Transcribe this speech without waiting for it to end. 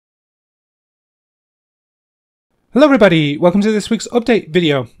Hello everybody, welcome to this week's update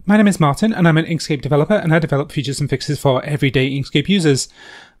video. My name is Martin and I'm an Inkscape developer and I develop features and fixes for everyday Inkscape users.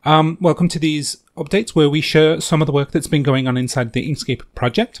 Welcome to these updates where we share some of the work that's been going on inside the Inkscape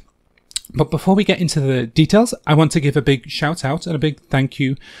project. But before we get into the details, I want to give a big shout out and a big thank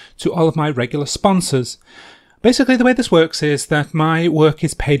you to all of my regular sponsors. Basically, the way this works is that my work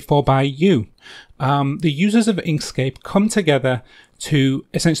is paid for by you. The users of Inkscape come together to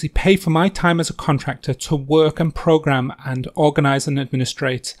essentially pay for my time as a contractor to work and program and organize and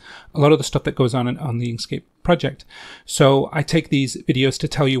administrate a lot of the stuff that goes on the Inkscape project. So I take these videos to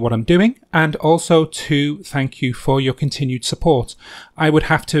tell you what I'm doing and also to thank you for your continued support. I would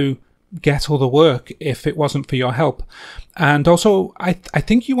have to get all the work if it wasn't for your help. And also, I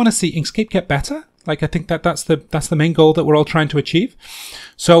think you want to see Inkscape get better. Like, I think that's the main goal that we're all trying to achieve.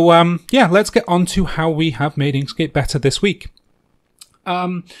 So yeah, let's get on to how we have made Inkscape better this week.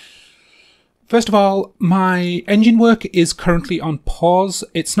 First of all, my engine work is currently on pause.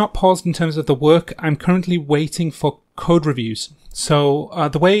 It's not paused in terms of the work. I'm currently waiting for code reviews. So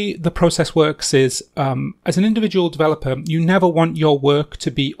the way the process works is, as an individual developer, you never want your work to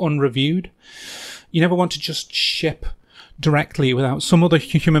be unreviewed. You never want to just ship directly without some other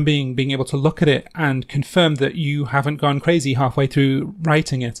human being being able to look at it and confirm that you haven't gone crazy halfway through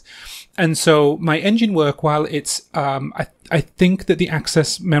writing it. And so my engine work, while it's, I think that the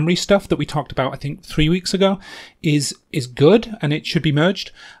access memory stuff that we talked about, I think 3 weeks ago, is good and it should be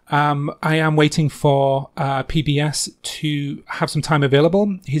merged. I am waiting for PBS to have some time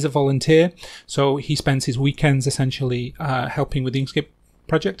available. He's a volunteer, so he spends his weekends essentially helping with the Inkscape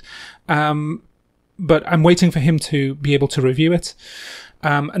project. But I'm waiting for him to be able to review it.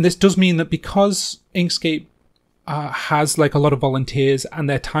 And this does mean that because Inkscape has like a lot of volunteers and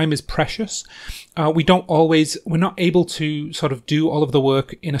their time is precious, we're not able to sort of do all of the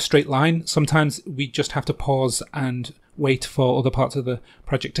work in a straight line. Sometimes we just have to pause and wait for other parts of the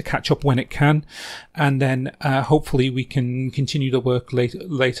project to catch up when it can, and then hopefully we can continue the work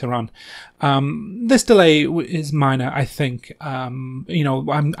later on. This delay is minor, I think. You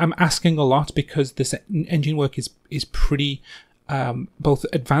know, I'm asking a lot because this engine work is pretty both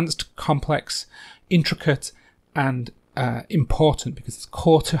advanced, complex, intricate, and important, because it's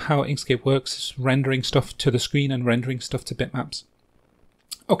core to how Inkscape works, is rendering stuff to the screen and rendering stuff to bitmaps.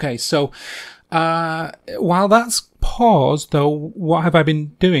 Okay, so while that's paused, though, what have I been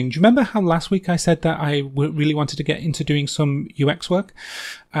doing? Do you remember how last week I said that I really wanted to get into doing some UX work,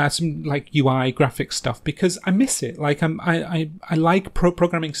 some like UI graphics stuff, because I miss it. Like I like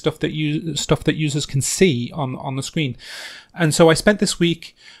programming stuff that users can see on the screen, and so I spent this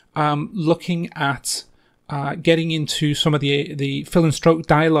week looking at getting into some of the fill and stroke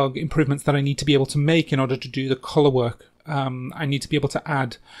dialogue improvements that I need to be able to make in order to do the color work. I need to be able to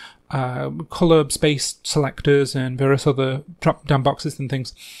add color space selectors and various other drop-down boxes and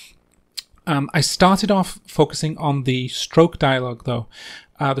things. I started off focusing on the stroke dialogue, though.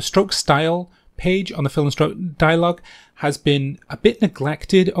 The stroke style page on the fill and stroke dialogue has been a bit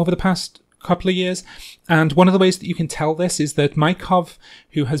neglected over the past couple of years, and one of the ways that you can tell this is that Mykov,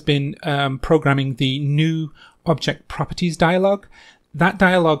 who has been programming the new object properties dialogue, that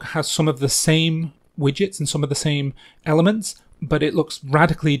dialogue has some of the same widgets and some of the same elements, but it looks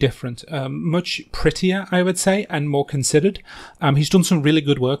radically different, much prettier, I would say, and more considered. He's done some really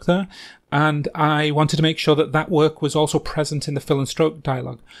good work there, and I wanted to make sure that that work was also present in the fill and stroke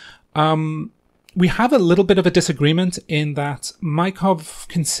dialogue. We have a little bit of a disagreement in that Mykov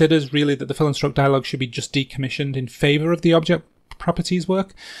considers really that the fill and stroke dialogue should be just decommissioned in favor of the object properties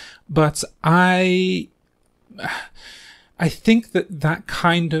work, but I think that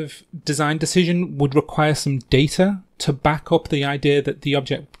kind of design decision would require some data to back up the idea that the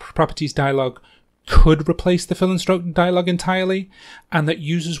object properties dialog could replace the fill and stroke dialog entirely, and that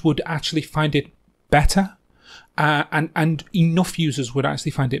users would actually find it better. And enough users would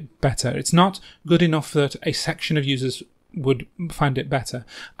actually find it better. It's not good enough that a section of users would find it better.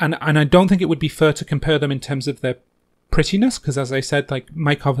 And I don't think it would be fair to compare them in terms of their prettiness, because as I said, like,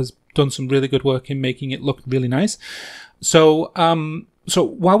 Mykov has done some really good work in making it look really nice. So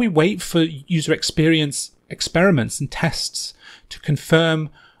while we wait for user experience experiments and tests to confirm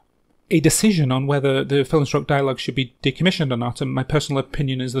a decision on whether the fill and stroke dialog should be decommissioned or not, and my personal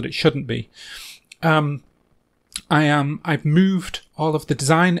opinion is that it shouldn't be, I've moved all of the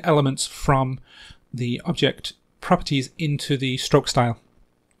design elements from the object properties into the stroke style.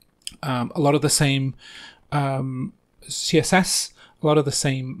 A lot of the same CSS, a lot of the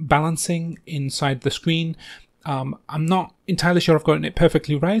same balancing inside the screen. I'm not entirely sure I've gotten it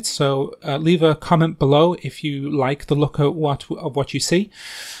perfectly right, so leave a comment below if you like the look of what you see.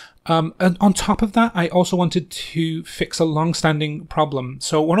 And on top of that, I also wanted to fix a long-standing problem.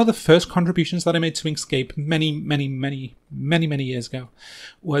 So one of the first contributions that I made to Inkscape many years ago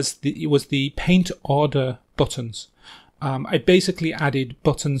was the paint order buttons. I basically added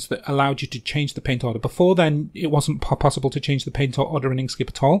buttons that allowed you to change the paint order. Before then, it wasn't possible to change the paint order in Inkscape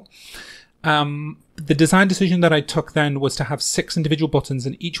at all. The design decision that I took then was to have 6 individual buttons,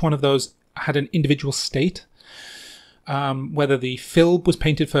 and each one of those had an individual state. Whether the fill was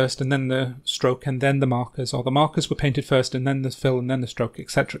painted first and then the stroke and then the markers, or the markers were painted first and then the fill and then the stroke,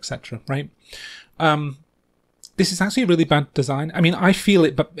 etc., right? This is actually a really bad design. I mean, I feel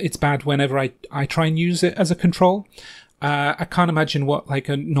it, but it's bad whenever I try and use it as a control. I can't imagine what like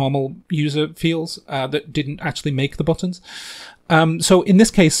a normal user feels that didn't actually make the buttons. So in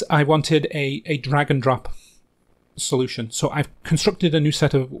this case, I wanted a drag and drop solution. So I've constructed a new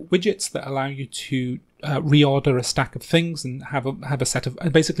set of widgets that allow you to reorder a stack of things and have a set of,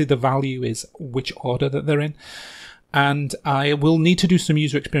 basically the value is which order that they're in. And I will need to do some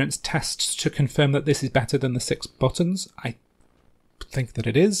user experience tests to confirm that this is better than the 6 buttons. I think that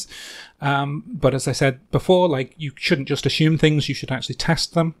it is. But as I said before, like, you shouldn't just assume things, you should actually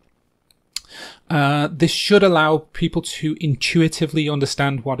test them. This should allow people to intuitively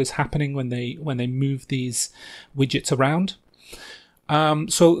understand what is happening when they move these widgets around.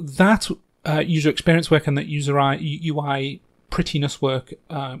 So that user experience work and that UI prettiness work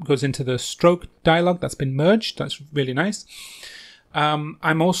goes into the stroke dialog that's been merged. That's really nice.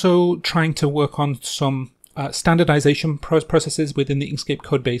 I'm also trying to work on some standardization processes within the Inkscape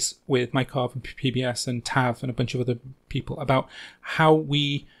codebase with Mycov and PBS and Tav and a bunch of other people about how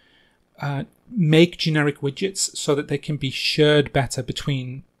we make generic widgets so that they can be shared better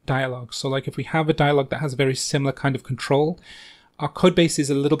between dialogues. So like if we have a dialogue that has a very similar kind of control, our code base is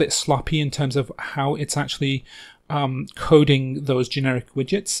a little bit sloppy in terms of how it's actually coding those generic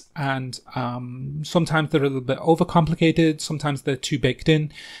widgets, and sometimes they're a little bit overcomplicated, sometimes they're too baked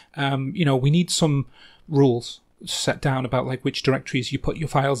in. We need some rules set down about like which directories you put your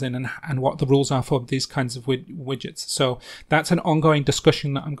files in and what the rules are for these kinds of widgets. So that's an ongoing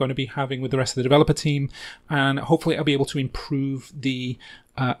discussion that I'm going to be having with the rest of the developer team, and hopefully I'll be able to improve the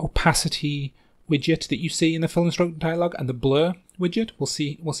opacity widget that you see in the fill and stroke dialog and the blur widget. We'll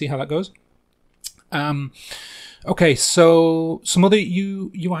see how that goes. Okay, so some other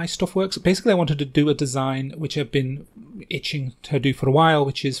UI stuff works. Basically, I wanted to do a design which I've been itching to do for a while,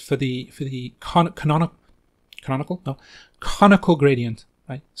 which is for the conical gradient,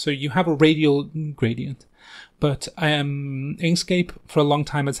 right? So you have a radial gradient, but Inkscape for a long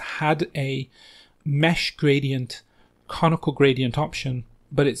time has had a mesh gradient, conical gradient option,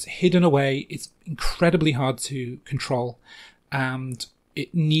 but it's hidden away. It's incredibly hard to control, and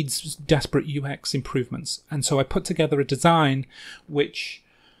it needs desperate UX improvements. And so I put together a design which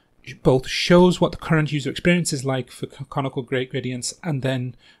both shows what the current user experience is like for conical gradients, and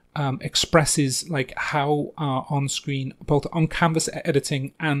then expresses like how our on-screen, both on canvas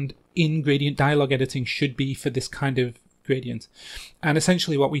editing and in gradient dialog editing, should be for this kind of gradient. And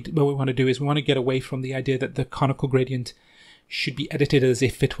essentially what we want to do is we want to get away from the idea that the conical gradient should be edited as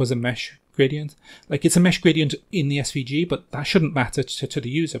if it was a mesh gradient. Like, it's a mesh gradient in the SVG, but that shouldn't matter to the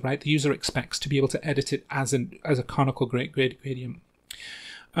user, right? The user expects to be able to edit it as a conical gradient.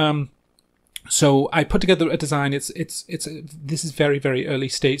 So I put together a design. This is very, very early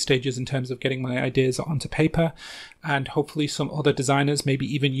stages in terms of getting my ideas onto paper, and hopefully some other designers, maybe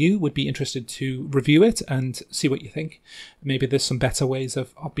even you, would be interested to review it and see what you think. Maybe there's some better ways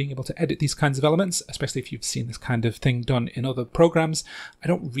of being able to edit these kinds of elements, especially if you've seen this kind of thing done in other programs. I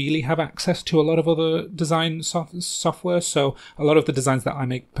don't really have access to a lot of other design software, so a lot of the designs that I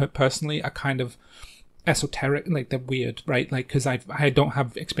make personally are kind of esoteric, like they're weird, right? Like, because I don't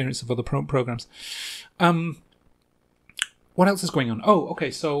have experience of other programs. What else is going on? Oh,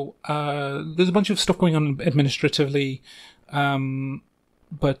 okay. So there's a bunch of stuff going on administratively,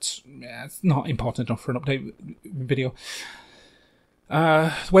 but it's not important enough for an update video.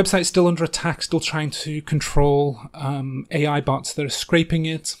 The website's still under attack, still trying to control AI bots that are scraping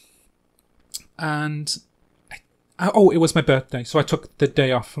it. And it was my birthday, so I took the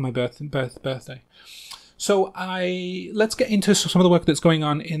day off for my birthday. So let's get into some of the work that's going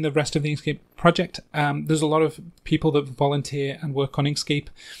on in the rest of the Inkscape project. There's a lot of people that volunteer and work on Inkscape.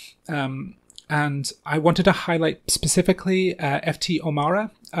 And I wanted to highlight specifically FT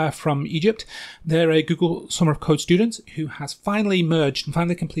Omara from Egypt. They're a Google Summer of Code student who has finally merged and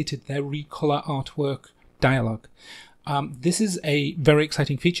finally completed their recolor artwork dialog. This is a very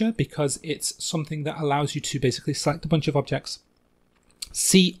exciting feature because it's something that allows you to basically select a bunch of objects,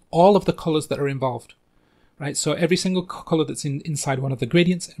 see all of the colors that are involved. right? So every single color that's inside one of the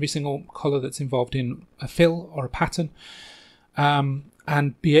gradients, every single color that's involved in a fill or a pattern,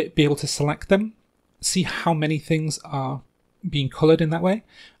 and be able to select them, see how many things are being colored in that way,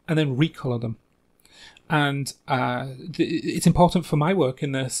 and then recolor them. And it's important for my work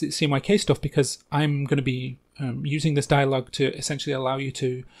in the CMYK stuff because I'm going to be using this dialog to essentially allow you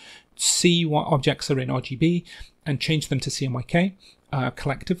to see what objects are in RGB and change them to CMYK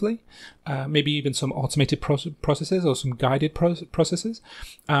collectively, maybe even some automated processes or some guided processes,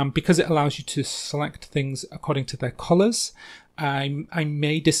 because it allows you to select things according to their colors. I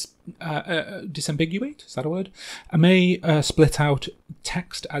may disambiguate, is that a word? I may split out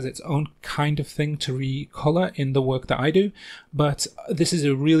text as its own kind of thing to recolor in the work that I do, but this is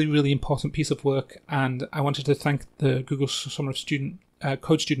a really, really important piece of work, and I wanted to thank the Google Summer of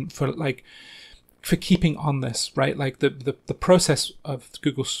Code student for keeping on this, right? Like the process of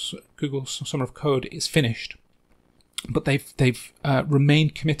Google Summer of Code is finished, but they've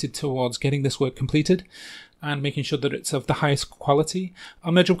remained committed towards getting this work completed and making sure that it's of the highest quality.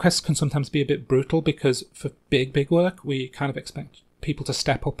 Our merge requests can sometimes be a bit brutal because for big work, we kind of expect people to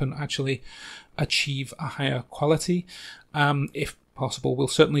step up and actually achieve a higher quality. If possible, we'll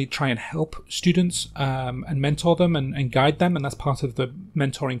certainly try and help students and mentor them and guide them, and that's part of the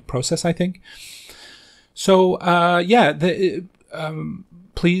mentoring process, I think. So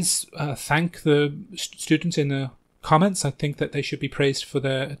please thank the students in the comments. I think that they should be praised for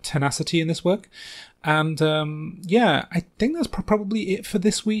their tenacity in this work. And I think that's probably it for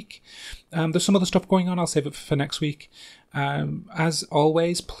this week. There's some other stuff going on. I'll save it for next week. As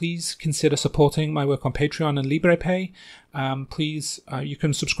always, please consider supporting my work on Patreon and LibrePay. Please, you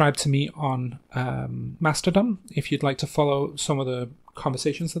can subscribe to me on Mastodon if you'd like to follow some of the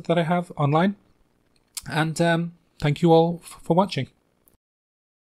conversations that I have online. And thank you all for watching.